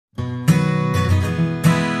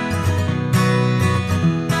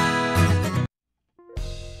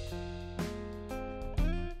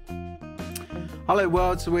Hello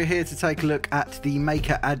world, so we're here to take a look at the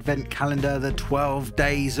Maker Advent Calendar, the 12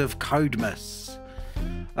 Days of Codemas.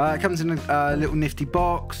 It comes in a little nifty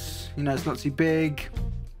box, you know, it's not too big.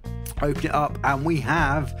 Open it up and we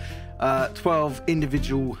have 12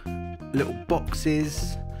 individual little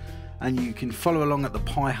boxes, and you can follow along at the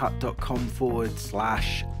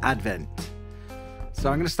PiHut.com/advent. So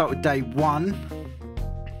I'm going to start with day 1.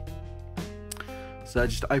 So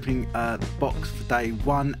just opening the box for day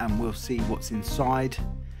 1 and we'll see what's inside.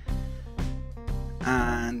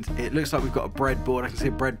 And it looks like we've got a breadboard. I can see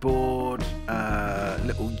a breadboard,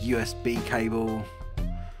 little USB cable.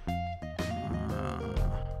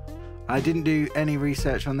 I didn't do any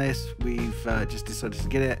research on this. We've just decided to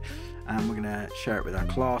get it and we're going to share it with our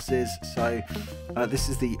classes. So this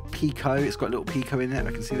is the Pico. It's got a little Pico in it.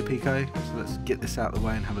 I can see the Pico. So let's get this out of the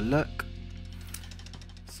way and have a look.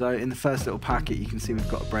 So in the first little packet you can see we've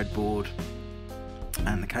got a breadboard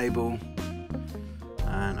and the cable,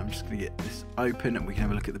 and I'm just going to get this open and we can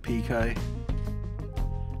have a look at the Pico,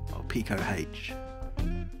 or Pico H.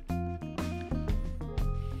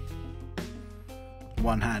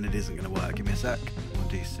 One-handed isn't going to work, give me a sec, we'll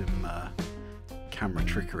do some camera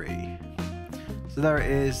trickery. So there it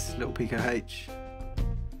is, little Pico H,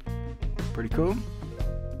 pretty cool.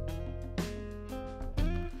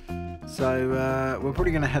 So we're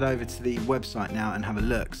probably going to head over to the website now and have a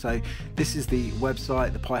look. So this is the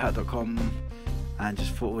website, the PiHut.com, and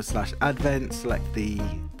just /advent, select the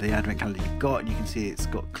advent calendar you've got, and you can see it's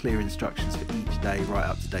got clear instructions for each day right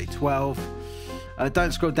up to day 12.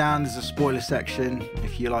 Don't scroll down, there's a spoiler section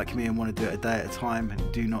if you like me and want to do it a day at a time,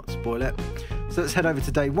 and do not spoil it. So let's head over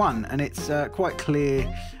to day 1, and it's quite clear,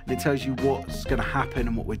 and it tells you what's going to happen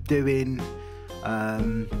and what we're doing.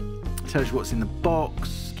 Tells you what's in the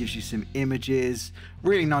box, gives you some images,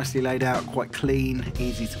 really nicely laid out, quite clean,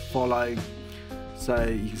 easy to follow. So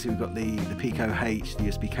you can see we've got the Pico H, the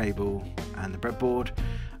USB cable and the breadboard.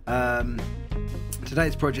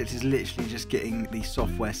 Today's project is literally just getting the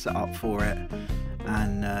software set up for it,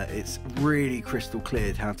 and it's really crystal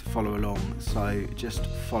clear how to follow along, so just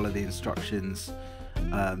follow the instructions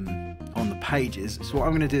on the pages. So what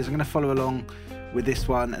I'm going to do is I'm going to follow along with this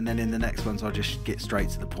one, and then in the next ones I'll just get straight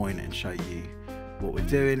to the point and show you what we're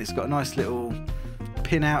doing. It's got a nice little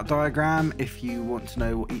pin out diagram if you want to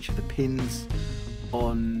know what each of the pins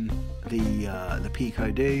on the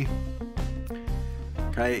Pico do.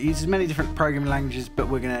 Okay, it uses many different programming languages, but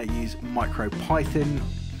we're going to use MicroPython,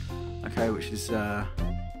 okay, which is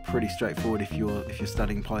pretty straightforward if you're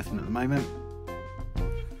studying Python at the moment.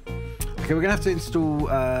 Okay, we're going to have to install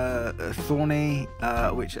Thorny,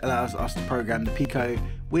 which allows us to program the Pico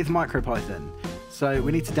with MicroPython. So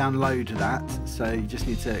we need to download that. So you just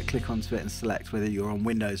need to click onto it and select whether you're on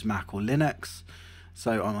Windows, Mac or Linux.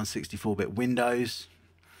 So I'm on 64-bit Windows.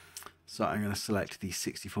 So I'm going to select the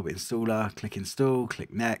 64-bit installer, click install,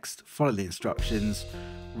 click next, follow the instructions.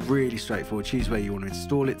 Really straightforward. Choose where you want to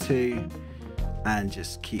install it to and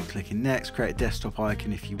just keep clicking next. Create a desktop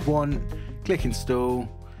icon if you want. Click install.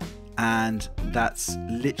 And that's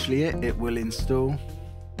literally it. It will install.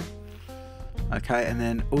 Okay, and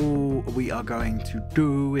then all we are going to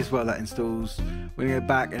do is, while that installs, we're going to go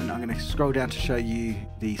back and I'm going to scroll down to show you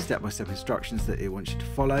the step-by-step instructions that it wants you to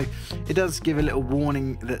follow. It does give a little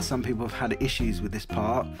warning that some people have had issues with this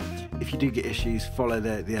part. If you do get issues, follow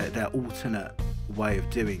their alternate way of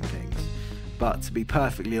doing things. But to be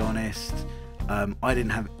perfectly honest, I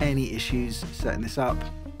didn't have any issues setting this up.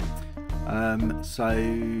 So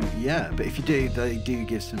yeah, but if you do, they do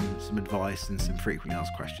give some advice and some frequently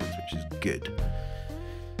asked questions, which is good.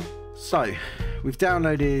 So we've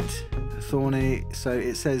downloaded Thorny, so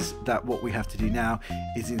it says that what we have to do now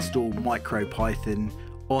is install MicroPython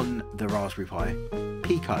on the Raspberry Pi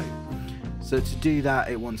Pico. So to do that,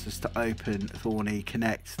 it wants us to open Thorny,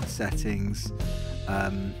 connect the settings,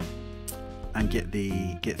 and get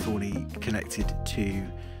Thorny connected to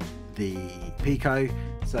the Pico.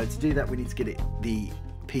 So to do that, we need to get the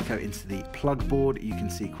Pico into the plug board. You can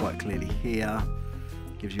see quite clearly here.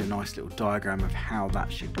 Gives you a nice little diagram of how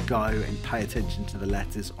that should go, and pay attention to the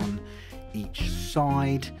letters on each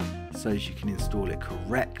side so as you can install it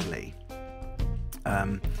correctly.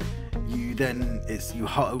 Once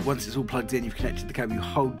it's all plugged in, you've connected the cable, you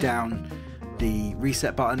hold down the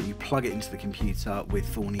reset button, you plug it into the computer with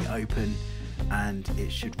Thorny open, and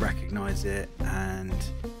it should recognize it and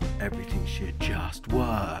everything should just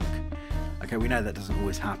work. Okay, we know that doesn't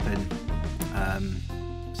always happen.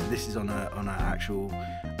 So this is on an actual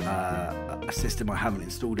a system I haven't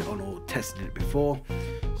installed it on or tested it before,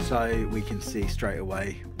 so we can see straight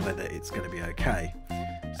away whether it's going to be okay.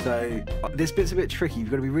 So this bit's a bit tricky. You've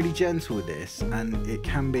got to be really gentle with this, and it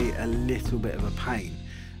can be a little bit of a pain.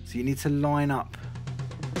 So you need to line up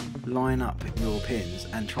your pins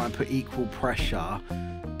and try and put equal pressure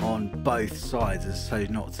on both sides, so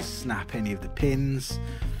not to snap any of the pins.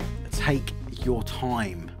 Take your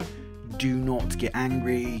time. Do not get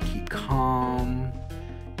angry. Keep calm.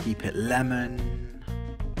 Keep it lemon.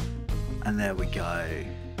 And there we go.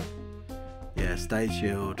 Yeah, stay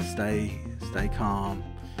chilled. Stay calm.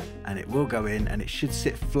 And it will go in, and it should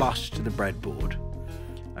sit flush to the breadboard.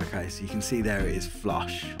 Okay, so you can see there it is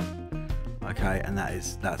flush. Okay, and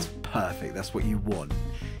that's perfect. That's what you want.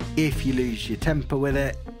 If you lose your temper with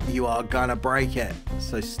it, you are gonna break it.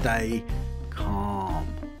 So stay calm.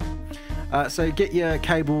 So get your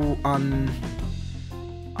cable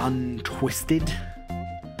untwisted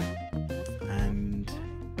and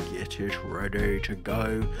get it ready to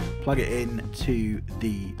go. Plug it in to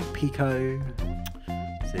the Pico.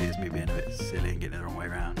 See, it's me being a bit silly and getting it the wrong way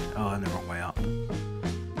around. Oh, and the wrong way up.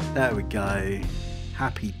 There we go.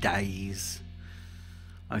 Happy days.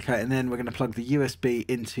 Okay, and then we're going to plug the USB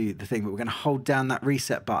into the thing, but we're going to hold down that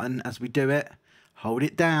reset button as we do it. Hold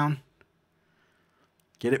it down.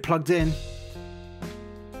 Get it plugged in.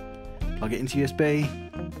 Plug it into USB.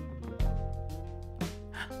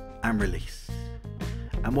 And release.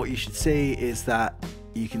 And what you should see is that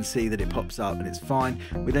you can see that it pops up and it's fine.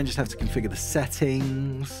 We then just have to configure the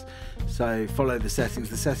settings. So follow the settings.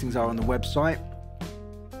 The settings are on the website,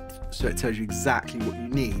 so it tells you exactly what you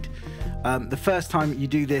need. The first time you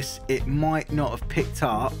do this, it might not have picked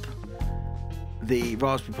up the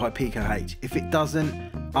Raspberry Pi Pico H. If it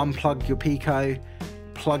doesn't, unplug your Pico,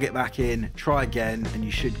 plug it back in, try again, and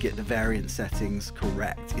you should get the variant settings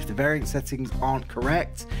correct. If the variant settings aren't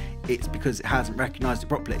correct, it's because it hasn't recognized it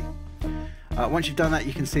properly. Once you've done that,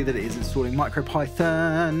 you can see that it is installing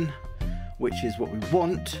MicroPython, which is what we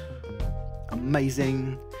want.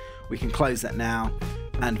 Amazing. We can close that now,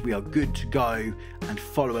 and we are good to go and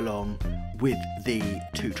follow along with the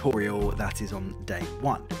tutorial that is on day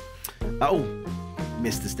 1. Oh,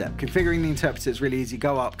 missed a step. Configuring the interpreter is really easy.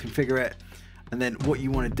 Go up, configure it, and then what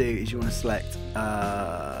you want to do is you want to select,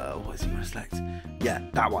 what is it you want to select? Yeah,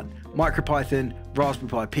 that one. MicroPython, Raspberry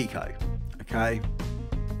Pi Pico. Okay.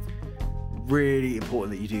 Really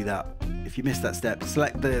important that you do that. If you miss that step,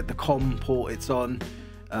 select the COM port it's on.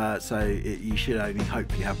 You should only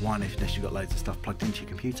hopefully have one, unless you've got loads of stuff plugged into your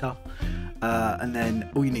computer. And then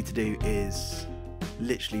all you need to do is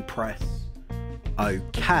literally press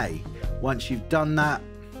OK. Once you've done that,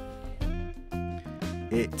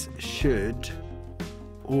 it should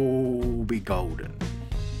all be golden.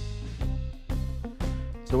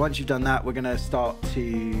 So once you've done that, we're going to start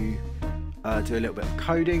to do a little bit of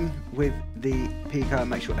coding with the Pico and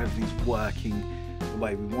make sure everything's working the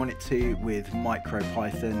way we want it to with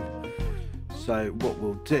MicroPython. So what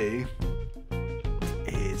we'll do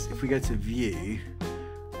is, if we go to View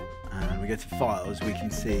and we go to Files, we can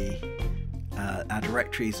see our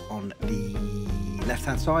directories on the left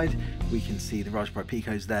hand side. We can see the Raspberry Pi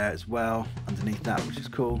Picos there as well underneath that, which is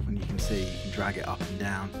cool, and you can see you can drag it up and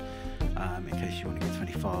down in case you want to get to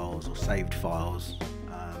any files or saved files,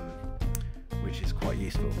 which is quite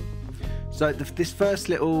useful. So this first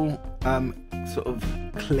little sort of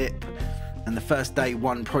clip and the first day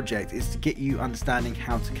 1 project is to get you understanding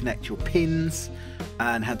how to connect your pins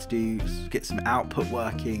and how to get some output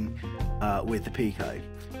working with the Pico.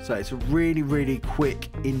 So it's a really quick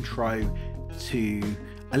intro to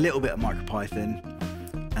a little bit of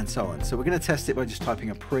MicroPython and so on. So we're going to test it by just typing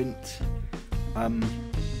a print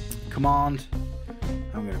command.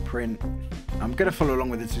 I'm going to print. I'm going to follow along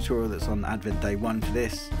with the tutorial that's on Advent Day 1 for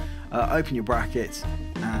this. Open your brackets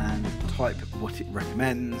and type what it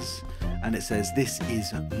recommends, and it says this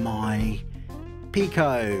is my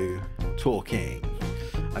Pico talking.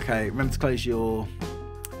 Okay, remember to close your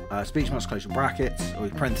speech marks, close your brackets or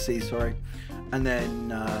your parentheses, sorry, and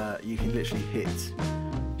then you can literally hit,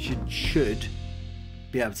 should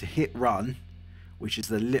be able to hit run, which is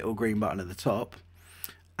the little green button at the top,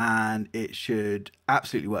 and it should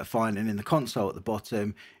absolutely work fine. And in the console at the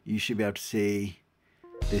bottom, you should be able to see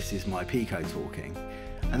this is my Pico talking.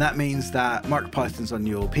 And that means that MicroPython's on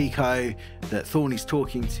your Pico, that Thorny's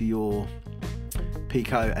talking to your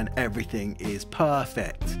Pico, and everything is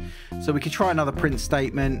perfect. So we could try another print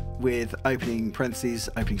statement with opening parentheses,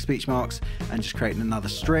 opening speech marks, and just creating another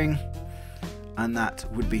string. And that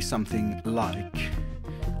would be something like,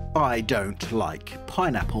 I don't like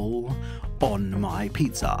pineapple on my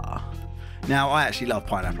pizza. Now, I actually love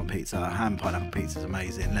pineapple on pizza. Ham pineapple pizza is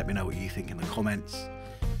amazing. Let me know what you think in the comments.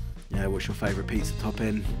 Yeah, what's your favourite pizza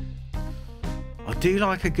topping? I do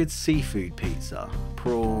like a good seafood pizza.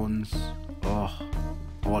 Prawns, oh,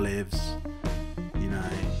 olives, you know,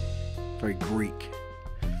 very Greek.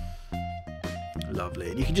 Lovely.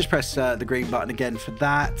 And you can just press the green button again for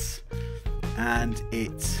that, and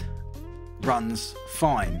it runs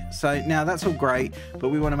fine. So now that's all great, but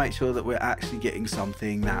we want to make sure that we're actually getting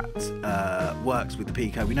something that works with the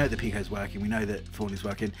Pico. We know the Pico's working, we know that Fawn is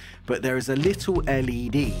working, but there is a little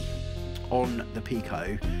LED on the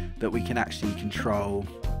Pico that we can actually control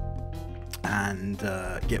and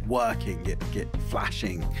get working, get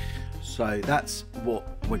flashing. So that's what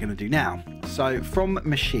we're going to do now. So from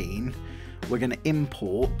machine, we're going to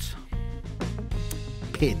import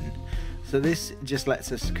pin. So this just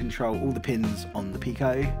lets us control all the pins on the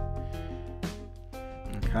Pico.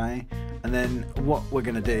 Okay, and then what we're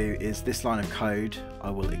going to do is this line of code I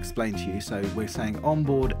will explain to you. So we're saying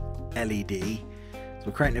onboard LED. So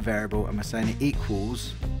we're creating a variable and we're saying it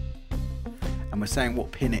equals, and we're saying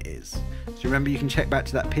what pin it is. So remember, you can check back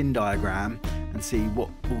to that pin diagram and see what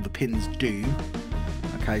all the pins do.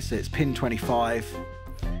 Okay, so it's pin 25,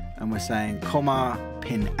 and we're saying comma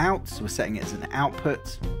pin out, so we're setting it as an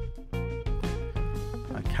output.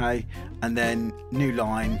 Okay, and then new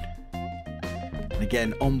line, and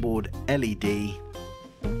again onboard LED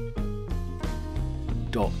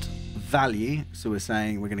dot value, so we're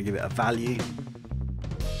saying we're going to give it a value,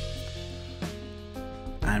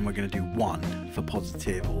 and we're going to do 1 for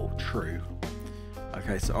positive or true.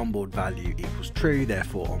 Okay, so onboard value equals true,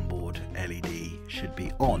 therefore onboard LED should be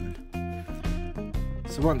on.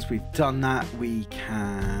 So once we've done that, we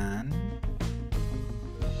can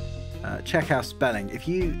check our spelling. It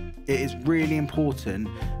is really important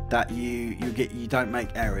that you don't make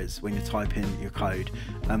errors when you type in your code.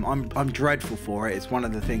 I'm dreadful for it. It's one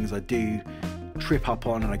of the things I do trip up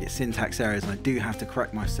on, and I get syntax errors, and I do have to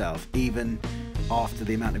correct myself, even after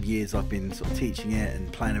the amount of years I've been sort of teaching it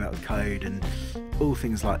and playing about with code and all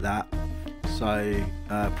things like that. So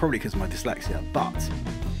probably because of my dyslexia, but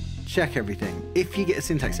check everything. If you get a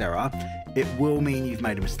syntax error, it will mean you've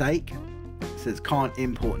made a mistake. It says can't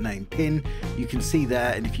import name pin. You can see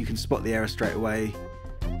there, and if you can spot the error straight away,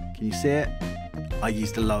 can you see it? I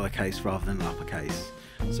used a lowercase rather than an uppercase.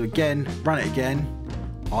 So again, run it again.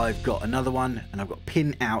 I've got another one, and I've got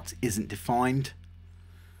pin out isn't defined.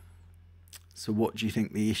 So what do you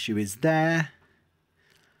think the issue is there?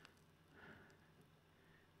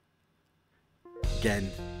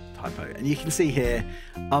 Again, typo. And you can see here,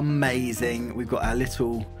 amazing. We've got our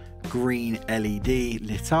little green LED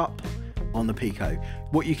lit up on the Pico.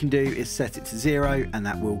 What you can do is set it to 0, and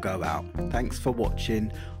that will go out. Thanks for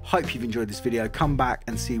watching. Hope you've enjoyed this video. Come back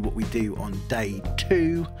and see what we do on day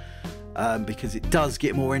 2, because it does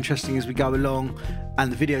get more interesting as we go along,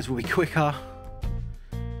 and the videos will be quicker.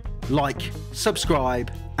 Like,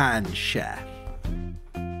 subscribe, and share.